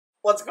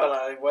What's going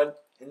on, everyone?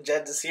 And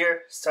Jed is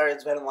here. Sorry,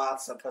 it's been a while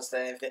since I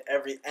posted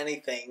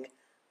anything,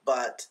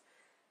 but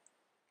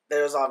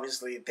there's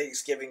obviously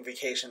Thanksgiving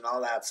vacation and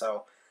all that,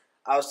 so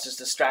I was just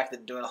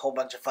distracted doing a whole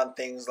bunch of fun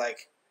things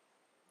like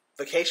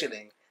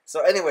vacationing. So,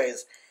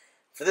 anyways,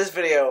 for this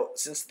video,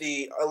 since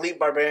the Elite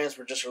Barbarians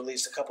were just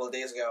released a couple of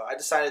days ago, I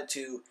decided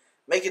to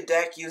make a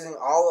deck using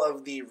all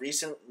of the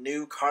recent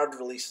new card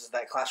releases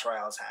that Clash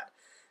Royale has had.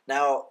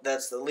 Now,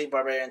 that's the Elite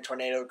Barbarian,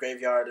 Tornado,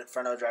 Graveyard,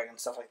 Inferno Dragon,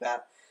 stuff like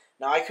that.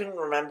 Now, I couldn't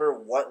remember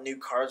what new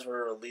cards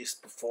were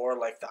released before,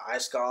 like the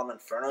Ice Golem,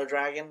 Inferno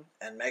Dragon,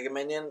 and Mega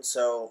Minion,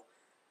 so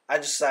I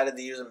just decided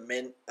to use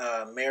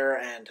a Mirror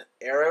and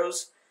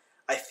Arrows.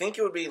 I think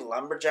it would be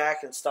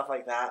Lumberjack and stuff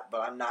like that,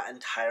 but I'm not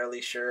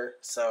entirely sure,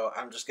 so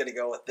I'm just going to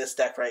go with this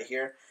deck right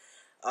here.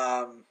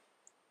 I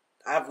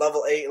have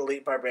level 8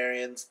 Elite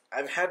Barbarians.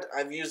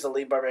 I've used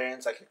Elite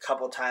Barbarians like a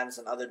couple times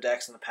in other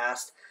decks in the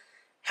past.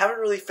 Haven't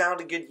really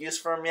found a good use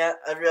for them yet.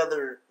 Every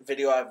other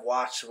video I've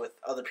watched with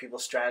other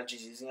people's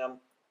strategies using them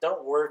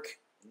don't work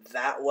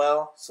that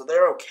well, so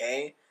they're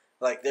okay.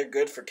 Like, they're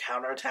good for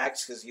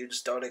counterattacks because you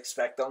just don't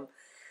expect them.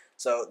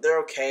 So they're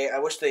okay. I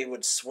wish they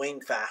would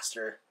swing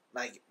faster,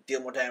 like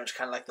deal more damage,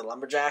 kind of like the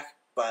Lumberjack,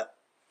 but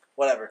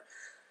whatever.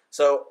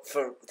 So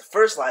for the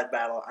first live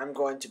battle, I'm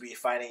going to be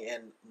fighting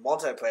in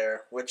multiplayer,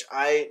 which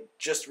I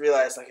just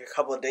realized like a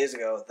couple of days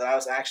ago that I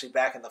was actually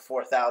back in the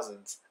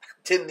 4000s.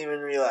 Didn't even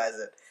realize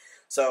it.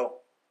 So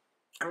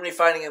I'm going to be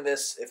fighting in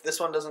this. If this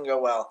one doesn't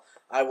go well,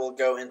 I will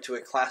go into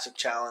a classic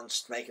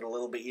challenge to make it a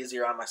little bit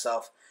easier on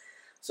myself.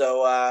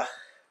 So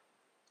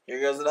here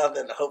goes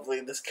nothing.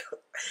 Hopefully this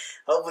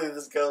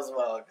goes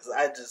well, because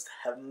I just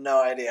have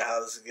no idea how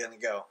this is going to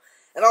go.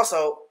 And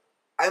also,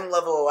 I'm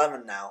level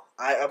 11 now.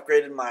 I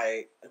upgraded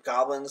my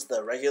goblins,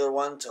 the regular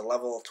one, to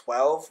level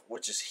 12,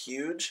 which is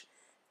huge.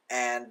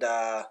 And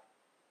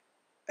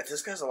if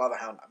this guy's a lava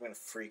hound, I'm going to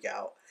freak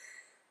out.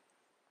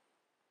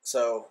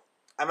 So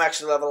I'm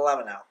actually level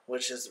 11 now,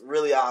 which is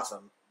really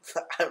awesome.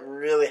 I'm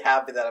really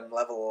happy that I'm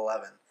level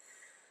 11.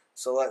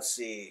 So let's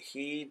see.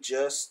 He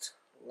just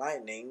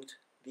lightninged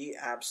the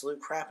absolute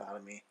crap out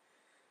of me.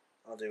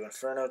 I'll do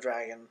Inferno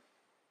Dragon.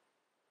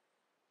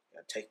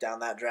 Gotta take down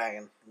that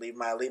dragon. Leave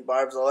my Elite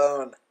Barbs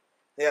alone.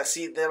 Yeah,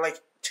 see, they're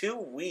like too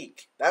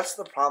weak. That's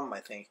the problem, I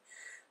think.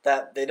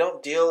 That they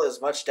don't deal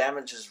as much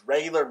damage as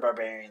regular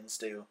barbarians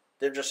do.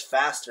 They're just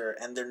faster,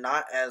 and they're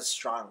not as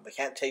strong. They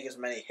can't take as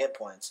many hit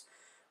points,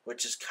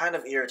 which is kind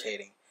of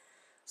irritating.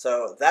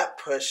 So that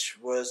push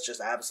was just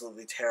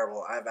absolutely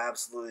terrible. I have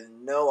absolutely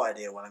no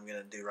idea what I'm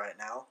going to do right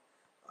now.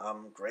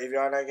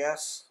 Graveyard, I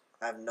guess?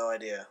 I have no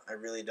idea. I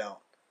really don't.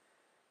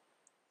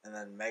 And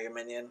then Mega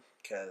Minion,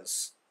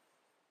 because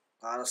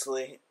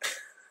honestly,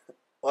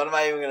 what am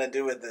I even going to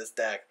do with this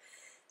deck?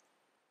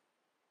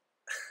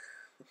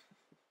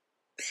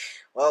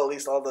 Well, at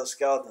least all those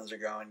skeletons are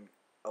going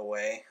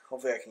away.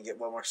 Hopefully I can get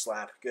one more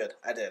slap. Good,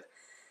 I did.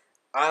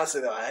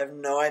 Honestly, though, I have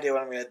no idea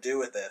what I'm going to do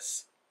with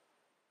this.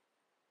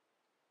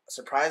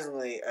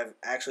 Surprisingly, I've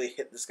actually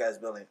hit this guy's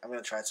building. I'm going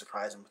to try and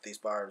surprise him with these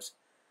barbs.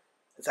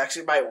 It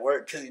actually might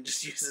work because he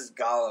just uses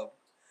Golem.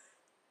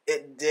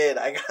 It did.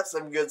 I got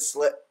some good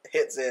slip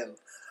hits in.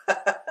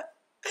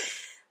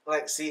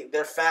 Like, see,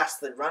 they're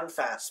fast. They run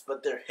fast,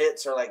 but their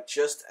hits are like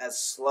just as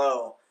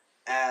slow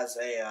as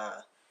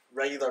a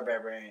regular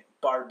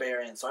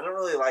barbarian. So I don't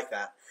really like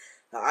that.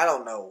 Now, I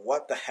don't know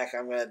what the heck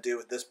I'm going to do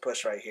with this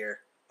push right here.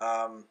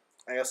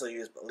 I guess I'll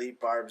use Elite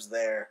Barbs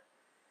there.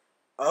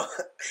 Oh,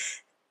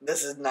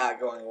 this is not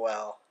going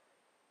well.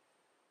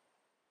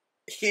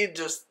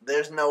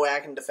 There's no way I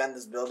can defend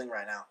this building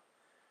right now.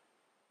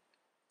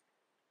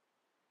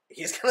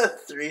 He's going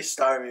to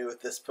 3-star me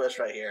with this push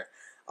right here.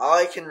 All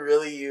I can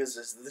really use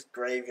is this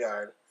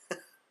Graveyard.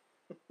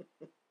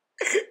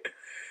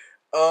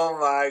 Oh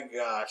my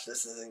gosh,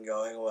 this isn't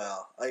going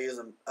well. I'll use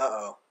him.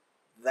 Uh-oh.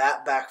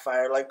 That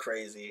backfired like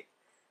crazy.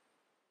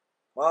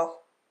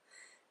 Well,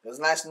 it was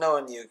nice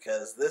knowing you,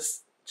 because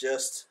this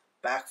just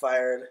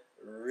backfired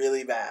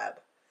really bad.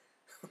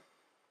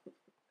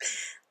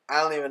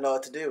 I don't even know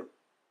what to do.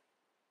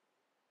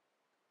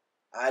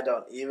 I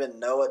don't even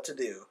know what to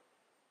do.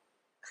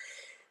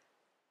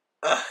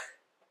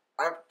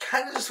 I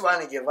kind of just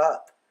want to give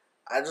up.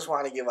 I just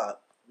want to give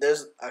up.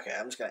 Okay,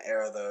 I'm just going to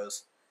arrow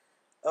those.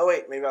 Oh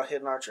wait, maybe I'll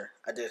hit an archer.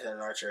 I did hit an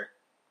archer.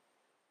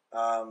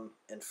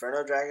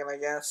 Inferno Dragon, I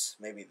guess.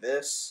 Maybe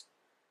this.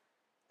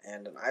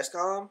 And an Ice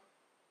Golem.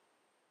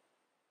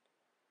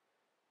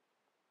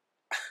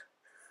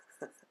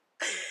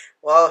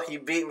 Well, he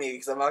beat me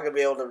because I'm not going to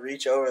be able to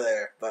reach over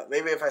there. But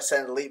maybe if I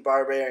send Elite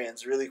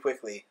Barbarians really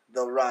quickly,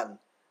 they'll run.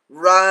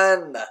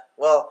 Run!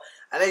 Well,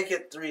 I didn't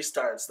get 3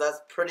 stars.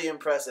 That's pretty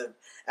impressive.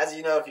 As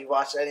you know, if you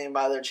watch any of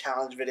my other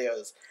challenge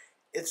videos,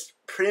 it's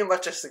pretty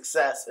much a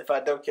success if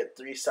I don't get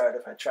 3-starred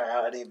if I try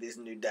out any of these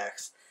new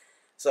decks.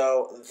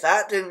 So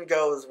that didn't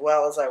go as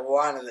well as I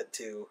wanted it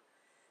to.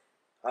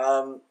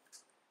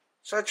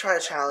 Should I try a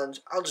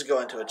challenge? I'll just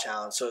go into a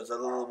challenge so it's a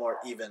little more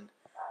even.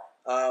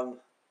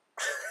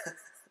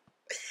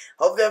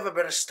 Hopefully I have a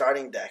better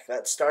starting deck.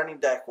 That starting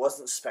deck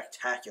wasn't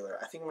spectacular.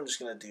 I think I'm just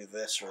going to do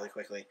this really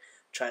quickly.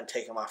 Try and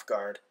take him off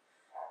guard.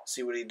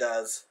 See what he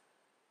does.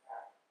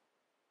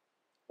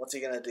 What's he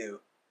going to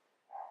do?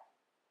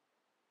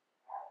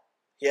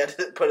 He had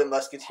to put a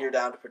musketeer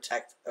down to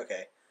protect.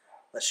 Okay,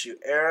 let's shoot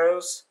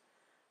arrows.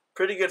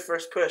 Pretty good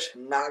first push,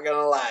 not going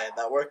to lie.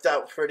 That worked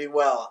out pretty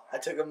well. I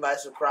took him by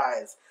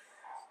surprise.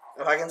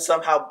 If I can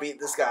somehow beat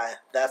this guy,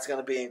 that's going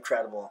to be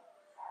incredible.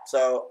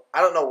 So,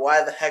 I don't know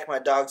why the heck my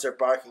dogs are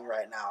barking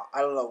right now. I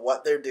don't know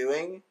what they're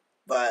doing,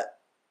 but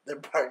they're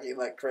barking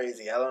like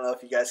crazy. I don't know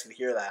if you guys can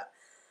hear that.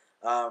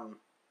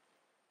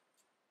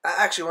 That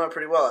actually went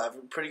pretty well. I have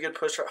a pretty good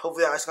push.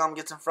 Hopefully Ice Golem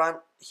gets in front.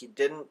 He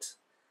didn't.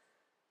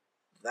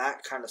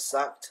 That kind of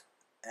sucked.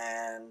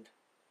 And,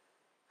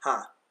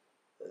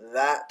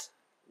 that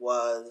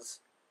was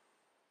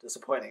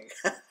disappointing.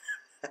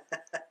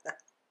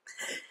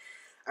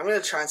 I'm going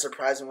to try and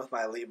surprise him with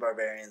my Elite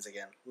Barbarians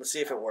again. Let's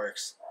see if it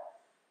works.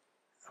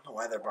 I don't know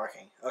why they're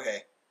barking.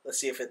 Okay, let's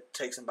see if it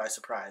takes him by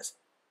surprise.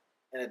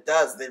 And it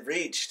does. They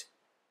reached.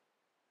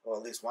 Well,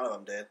 at least one of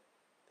them did.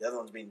 The other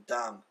one's being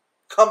dumb.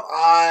 Come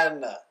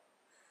on!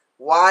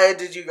 Why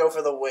did you go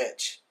for the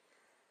witch?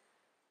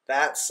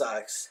 That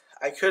sucks.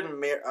 I couldn't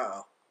mirror.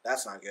 Uh-oh.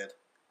 That's not good.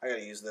 I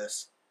gotta use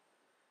this.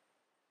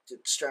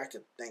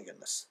 Distracted. Thank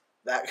goodness.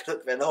 That could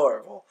have been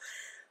horrible.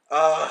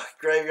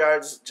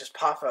 Graveyards just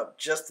pop up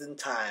just in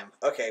time.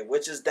 Okay,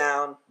 witch is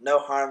down. No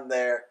harm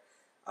there.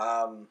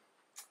 I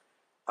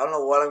don't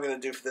know what I'm going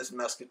to do for this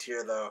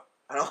musketeer, though.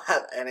 I don't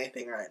have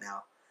anything right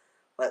now.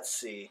 Let's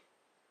see.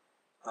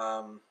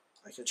 I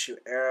can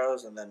shoot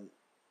arrows and then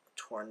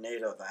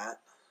tornado that.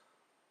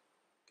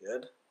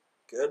 Good.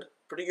 Good.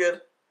 Pretty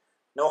good.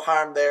 No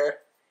harm there,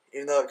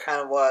 even though it kind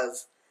of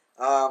was.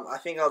 I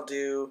think I'll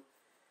do...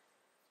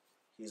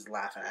 He's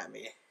laughing at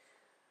me.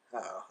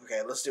 Uh-oh.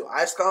 Okay, let's do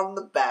Ice Golem in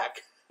the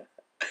back.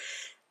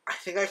 I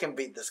think I can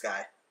beat this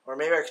guy. Or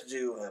maybe I could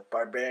do a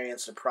Barbarian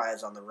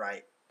Surprise on the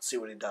right. See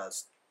what he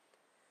does.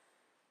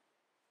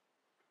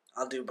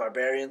 I'll do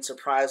Barbarian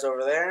Surprise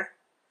over there.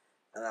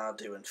 And I'll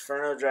do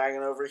Inferno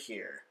Dragon over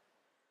here.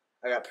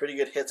 I got pretty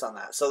good hits on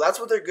that. So that's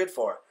what they're good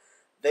for.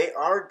 They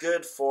are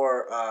good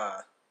for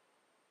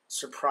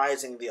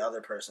surprising the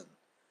other person.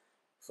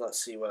 So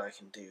let's see what I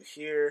can do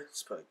here.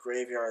 Let's put a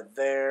Graveyard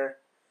there.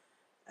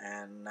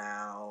 And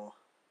now...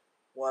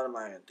 what am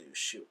I going to do?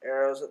 Shoot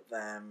arrows at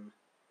them.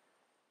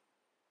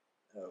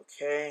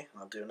 Okay,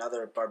 I'll do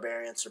another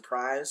Barbarian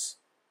Surprise.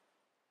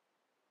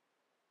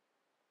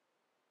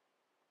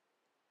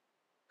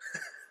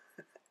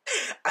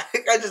 I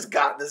think I just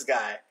got this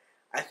guy.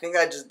 I think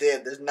I just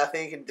did. There's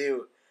nothing you can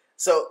do.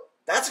 So,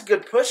 that's a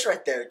good push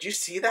right there. Did you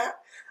see that?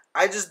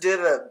 I just did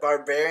a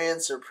Barbarian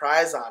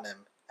Surprise on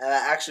him. And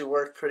that actually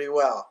worked pretty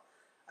well.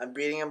 I'm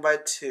beating him by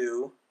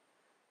 2.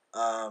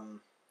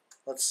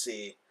 Let's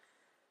see.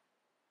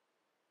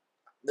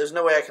 There's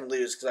no way I can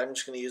lose because I'm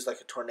just going to use like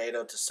a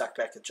tornado to suck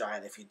back the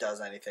giant if he does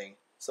anything.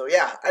 So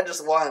yeah, I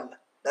just won.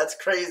 That's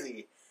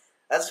crazy.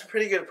 That's a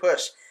pretty good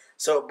push.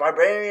 So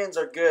barbarians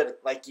are good.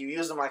 Like you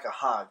use them like a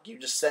hog. You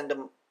just send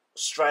them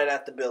straight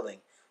at the building.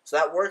 So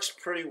that works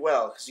pretty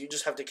well because you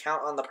just have to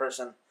count on the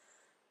person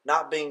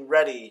not being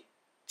ready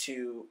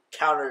to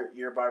counter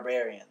your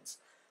barbarians.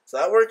 So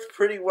that worked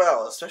pretty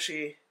well,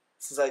 especially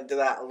since I did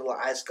that little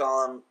Ice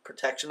Golem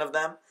protection of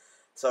them.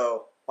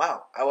 So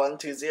wow, I won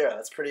 2-0.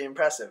 That's pretty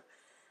impressive.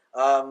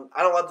 I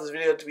don't want this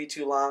video to be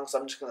too long, so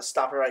I'm just going to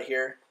stop it right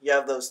here. You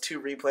have those 2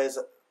 replays,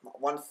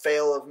 one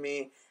fail of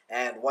me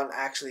and one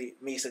actually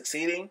me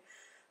succeeding.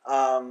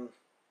 That's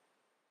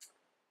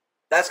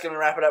going to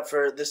wrap it up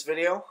for this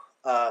video.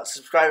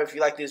 Subscribe if you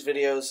like these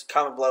videos.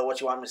 Comment below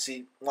what you want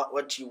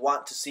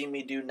to see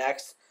me do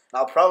next, and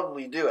I'll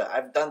probably do it.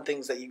 I've done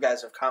things that you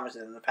guys have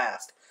commented in the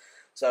past.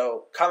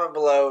 So comment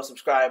below,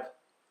 subscribe,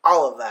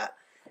 all of that.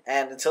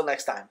 And until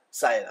next time,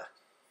 sayonara.